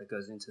work that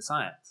goes into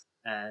science.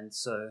 And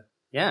so,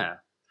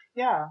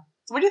 So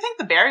what do you think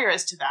the barrier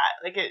is to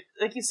that?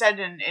 Like you said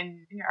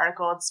in your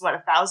article, it's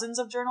thousands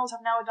of journals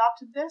have now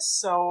adopted this.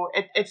 So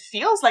it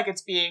feels like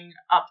it's being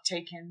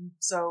uptaken.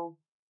 So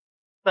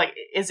Like,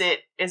 is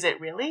it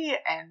really?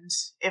 And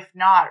if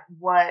not,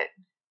 what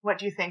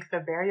do you think the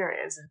barrier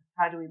is, and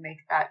how do we make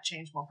that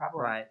change more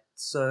prevalent? Right.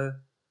 So,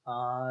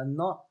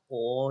 not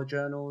all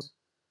journals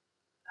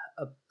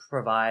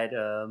provide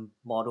a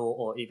model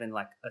or even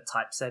like a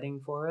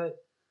typesetting for it.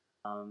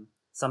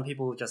 Some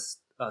people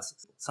just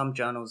some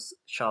journals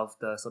shove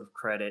the sort of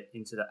credit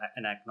into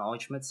an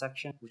acknowledgement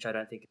section, which I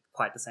don't think is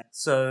quite the same.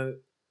 So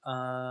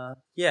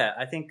yeah,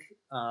 I think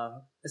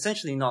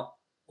essentially not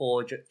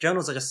all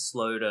journals are just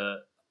slow to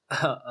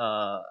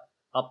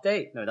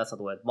update. No, that's not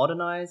the word.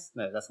 Modernize.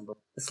 No, that's not the word.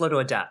 It's slow to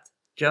adapt.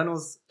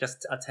 Journals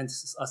just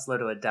are slow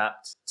to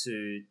adapt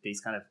to these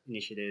kind of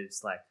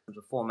initiatives, like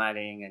the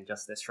formatting and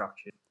just their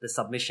structure. The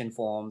submission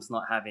forms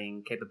not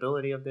having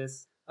capability of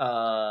this.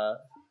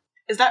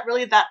 Is that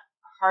really that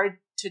hard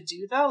to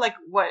do though? Like,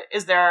 what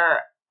is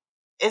there?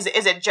 Is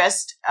it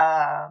just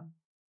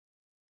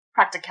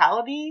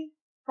practicality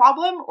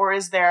problem, or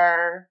is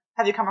there?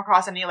 Have you come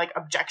across any like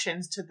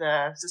objections to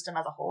the system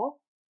as a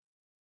whole?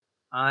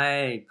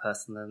 I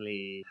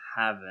personally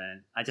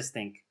haven't. I just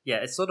think, yeah,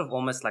 it's sort of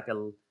almost like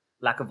a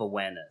lack of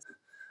awareness.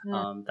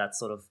 That's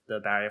sort of the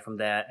barrier from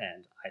their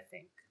end, I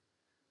think.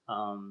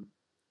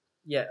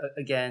 Yeah,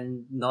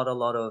 again, not a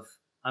lot of.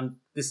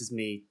 This is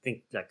me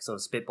like sort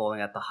of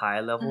spitballing at the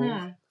higher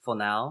level for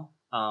now.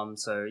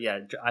 So yeah,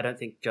 I don't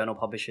think journal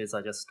publishers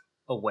are just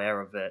aware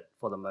of it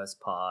for the most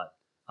part.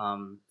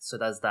 So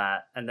there's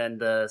that, and then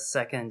the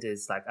second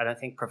is like I don't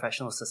think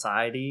professional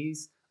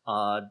societies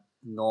are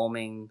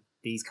norming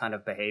these kind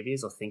of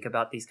behaviors or think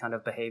about these kind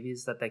of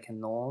behaviors that they can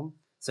norm.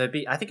 So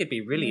I think it'd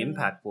be really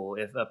impactful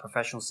if a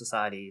professional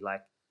society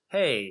like,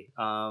 hey,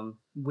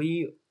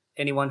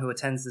 anyone who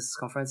attends this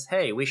conference,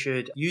 hey, we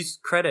should use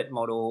credit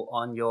model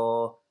on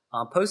your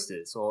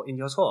posters or in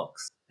your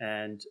talks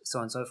and so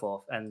on and so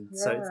forth. And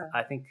so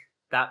I think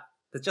that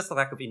there's just a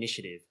lack of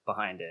initiative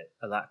behind it,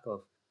 a lack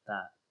of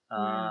that.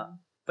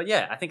 But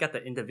yeah, I think at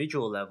the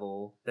individual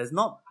level, there's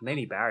not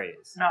many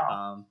barriers.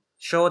 No.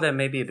 Sure, there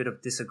may be a bit of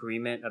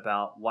disagreement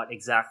about what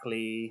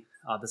exactly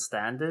are the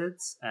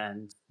standards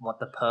and what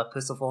the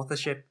purpose of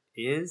authorship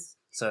is.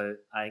 So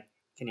I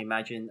can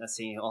imagine a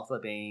senior author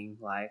being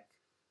like,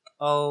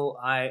 oh,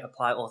 I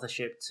apply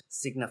authorship to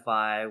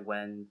signify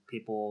when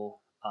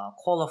people are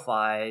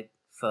qualified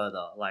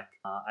further. Like,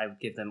 I would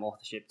give them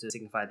authorship to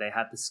signify they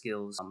have the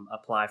skills,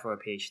 apply for a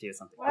PhD or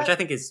something, which I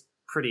think is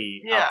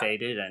pretty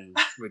outdated and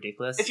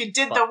ridiculous. If you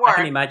did the work, I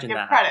can imagine give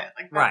that credit.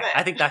 Like, right. It.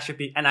 I think that should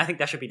be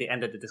the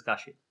end of the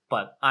discussion.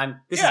 But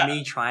this is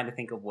me trying to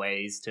think of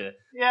ways to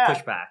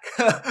push back,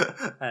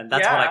 and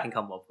that's what I can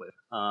come up with.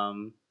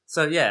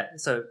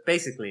 So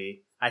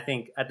basically, I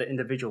think at the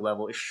individual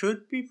level, it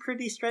should be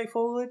pretty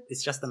straightforward.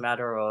 It's just a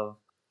matter of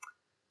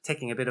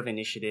taking a bit of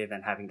initiative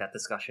and having that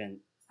discussion,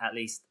 at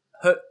least,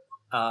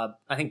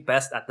 I think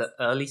best at the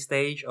early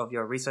stage of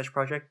your research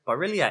project, but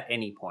really at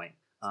any point.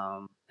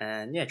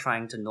 And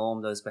trying to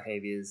norm those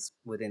behaviors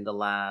within the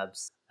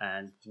labs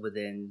and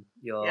within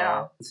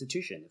your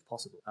institution, if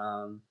possible.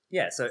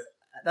 So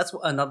that's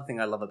another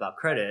thing I love about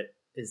CRediT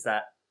is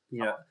that,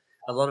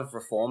 a lot of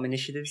reform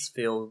initiatives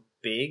feel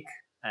big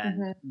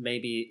and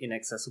maybe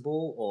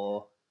inaccessible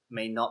or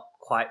may not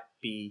quite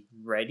be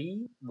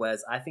ready.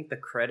 Whereas I think the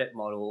credit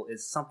model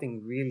is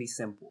something really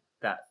simple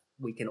that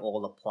we can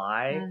all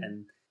apply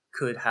and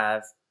could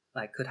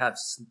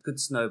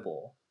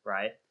snowball,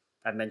 right?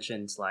 I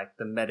mentioned like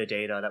the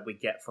metadata that we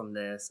get from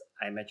this.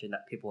 I mentioned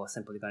that people are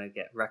simply going to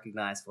get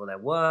recognized for their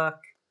work.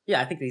 Yeah,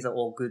 I think these are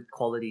all good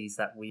qualities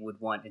that we would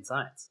want in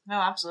science. No,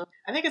 absolutely.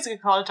 I think it's a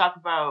good call to talk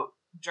about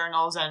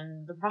journals,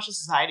 and the professional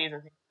societies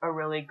I think a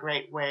really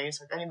great way.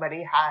 So if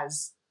anybody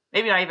has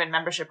maybe not even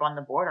membership on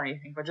the board or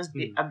anything, but just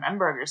be a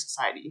member of your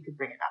society, you could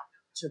bring it up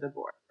to the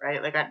board,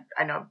 right? Like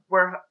I know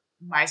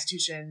my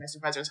institution, my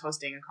supervisor is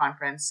hosting a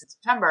conference in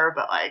September,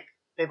 but like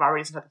they've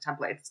already sent out the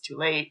template. It's too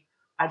late.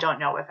 I don't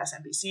know if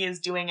SMPC is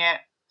doing it.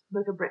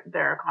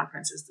 Their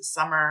conference is this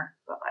summer,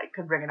 but I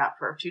could bring it up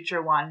for a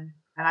future one.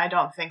 And I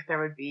don't think there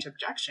would be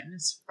objection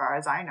as far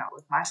as I know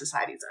with my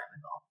societies that I'm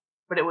involved.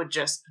 But it would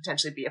just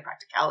potentially be a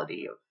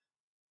practicality of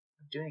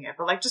doing it.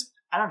 But like, just,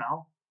 I don't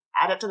know,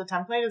 add it to the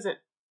template. Is it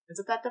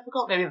that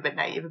difficult? Maybe I'm a bit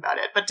naive about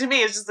it. But to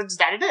me, it's just like,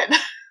 just add it in.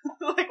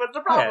 Like, what's the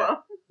problem?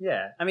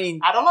 Yeah. I mean,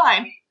 add a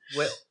line.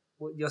 Well,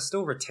 you're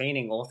still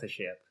retaining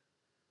authorship.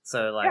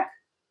 So like,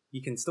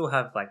 you can still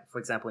have, like, for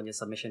example, in your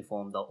submission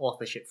form, the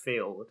authorship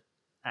field,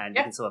 and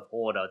you can still have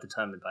order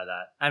determined by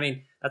that. I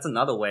mean, that's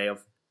another way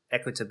of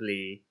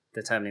equitably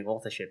determining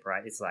authorship,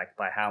 right? It's like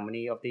by how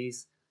many of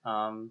these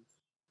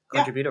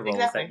contributor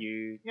roles that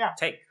you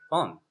take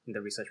on in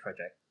the research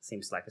project.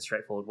 Seems like a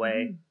straightforward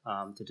way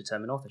to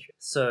determine authorship.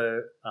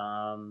 So,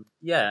 and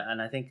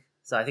I think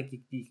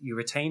you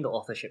retain the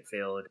authorship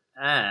field,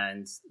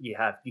 and you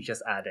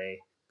just add a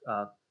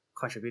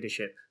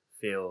contributorship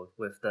field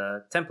with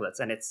the templates,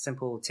 and it's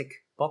simple tick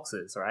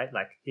boxes, right?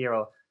 Like here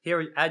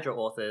add your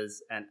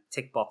authors and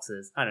tick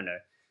boxes. I don't know.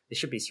 It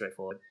should be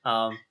straightforward.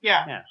 I mean,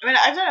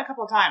 I've done it a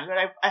couple of times, but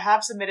I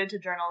have submitted to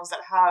journals that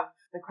have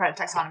the credit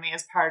taxonomy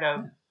as part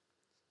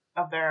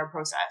of their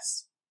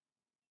process.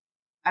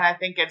 And I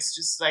think it's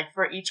just like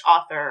for each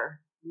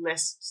author,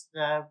 list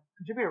the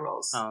contributor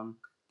roles.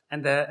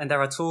 And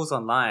there are tools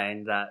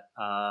online that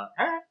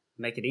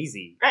make it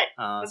easy. Right.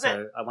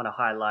 So I want to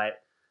highlight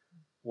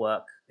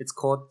work. It's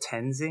called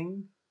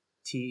Tenzing,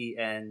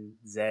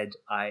 Tenzing.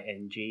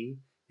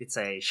 It's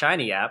a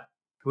Shiny app,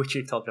 which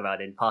we've talked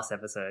about in past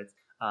episodes.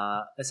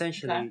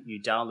 Essentially,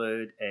 you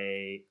download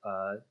a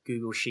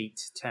Google Sheet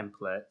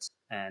template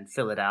and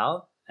fill it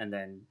out, and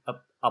then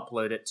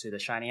upload it to the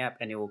Shiny app,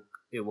 and it will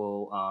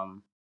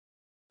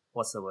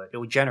what's the word? It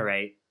will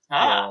generate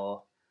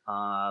your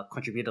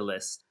contributor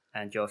list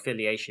and your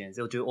affiliations.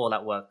 It'll do all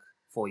that work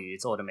for you.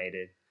 It's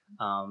automated,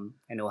 and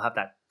it will have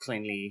that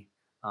cleanly.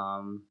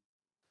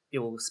 It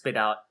will spit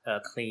out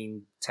a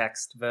clean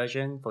text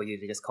version for you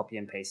to just copy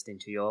and paste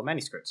into your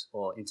manuscript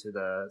or into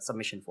the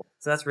submission form.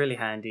 So that's really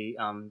handy.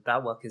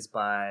 That work is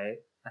by,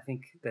 I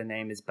think their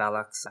name is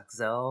Balak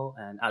Saxel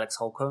and Alex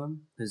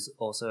Holcomb, who's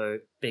also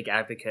big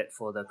advocate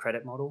for the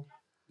credit model.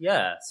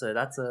 Yeah, so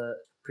that's a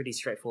pretty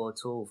straightforward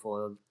tool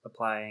for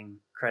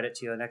applying credit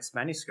to your next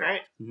manuscript.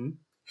 Right. Mm-hmm.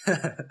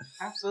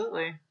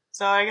 Absolutely.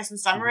 So I guess in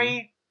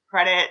summary,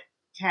 credit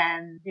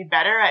can be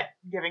better at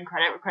giving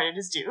credit where credit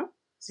is due.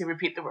 So you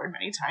repeat the word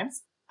many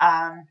times.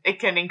 It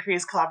can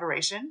increase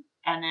collaboration,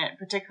 and it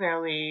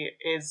particularly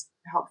is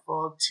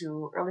helpful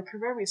to early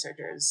career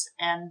researchers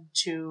and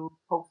to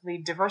hopefully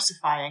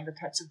diversifying the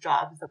types of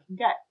jobs that we can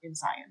get in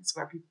science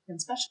where people can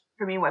specialize.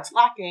 For me, what's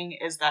lacking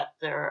is that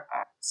there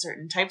are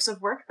certain types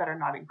of work that are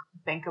not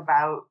think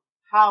about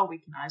how we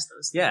can use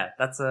those things. Yeah,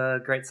 that's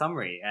a great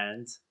summary.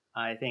 And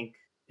I think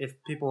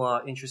if people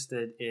are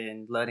interested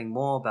in learning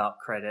more about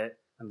credit,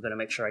 I'm going to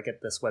make sure I get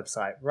this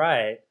website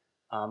right.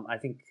 I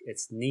think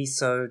it's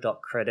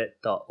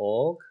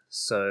niso.credit.org.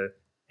 So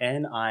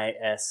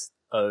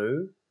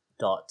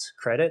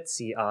NISO.credit,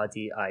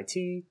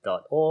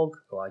 CRDIT.org,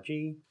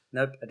 O-R-G.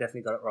 Nope, I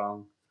definitely got it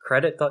wrong.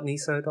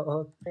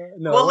 Credit.niso.org.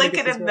 No, we'll link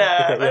it in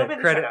the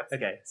credit.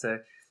 Okay, so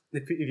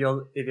if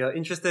you're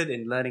interested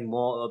in learning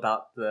more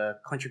about the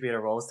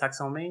contributor roles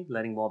taxonomy,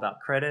 learning more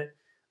about credit,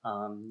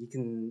 you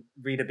can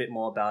read a bit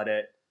more about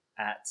it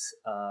at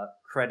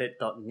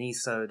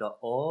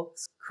credit.niso.org,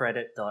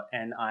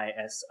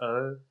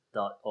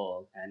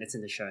 credit.niso.org, and it's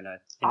in the show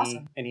notes.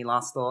 Any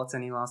last thoughts?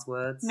 Any last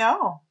words?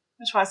 No.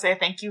 I just want to say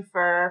thank you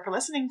for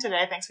listening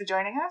today. Thanks for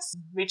joining us.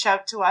 Reach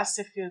out to us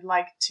if you'd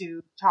like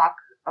to talk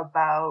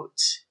about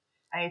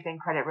anything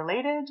credit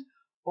related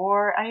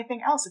or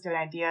anything else. If you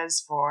have ideas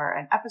for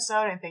an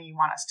episode, anything you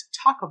want us to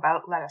talk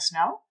about, let us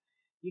know.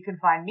 You can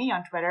find me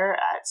on Twitter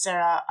at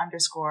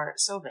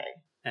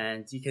Sarah_Sauvé.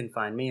 And you can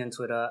find me on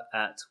Twitter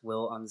at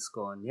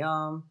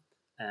Will_Nyam.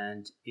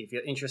 And if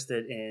you're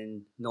interested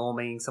in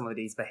norming some of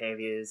these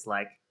behaviors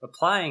like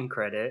applying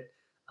credit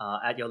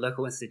at your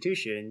local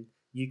institution,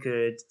 you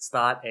could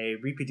start a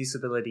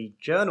reproducibility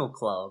journal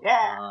club.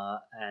 Yeah.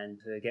 And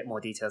to get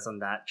more details on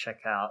that,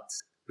 check out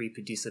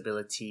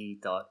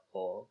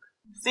ReproducibiliTea.org.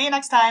 See you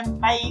next time.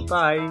 Bye.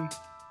 Bye.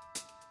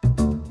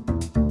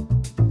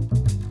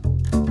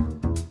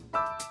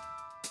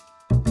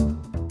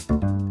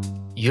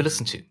 You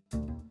listen to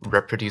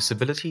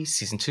Reproducibility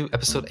Season 2,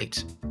 Episode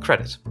 8,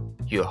 Credit.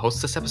 Your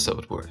hosts this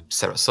episode were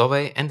Sarah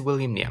Sauvé and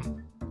William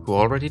Nyam, who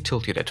already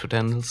told you their Twitter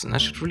handles and I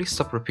should really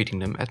stop repeating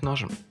them ad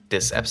nauseum.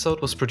 This episode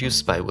was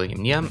produced by William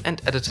Nyam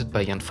and edited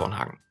by Jan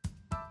Vornhagen.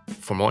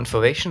 For more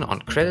information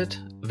on Credit,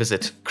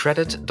 visit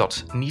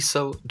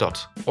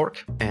credit.niso.org,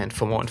 and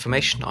for more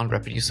information on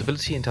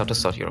reproducibility and how to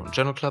start your own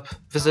journal club,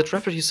 visit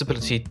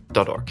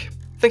reproducibility.org.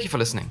 Thank you for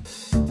listening.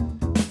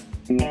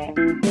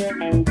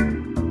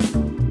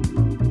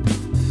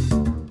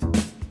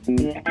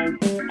 Yeah.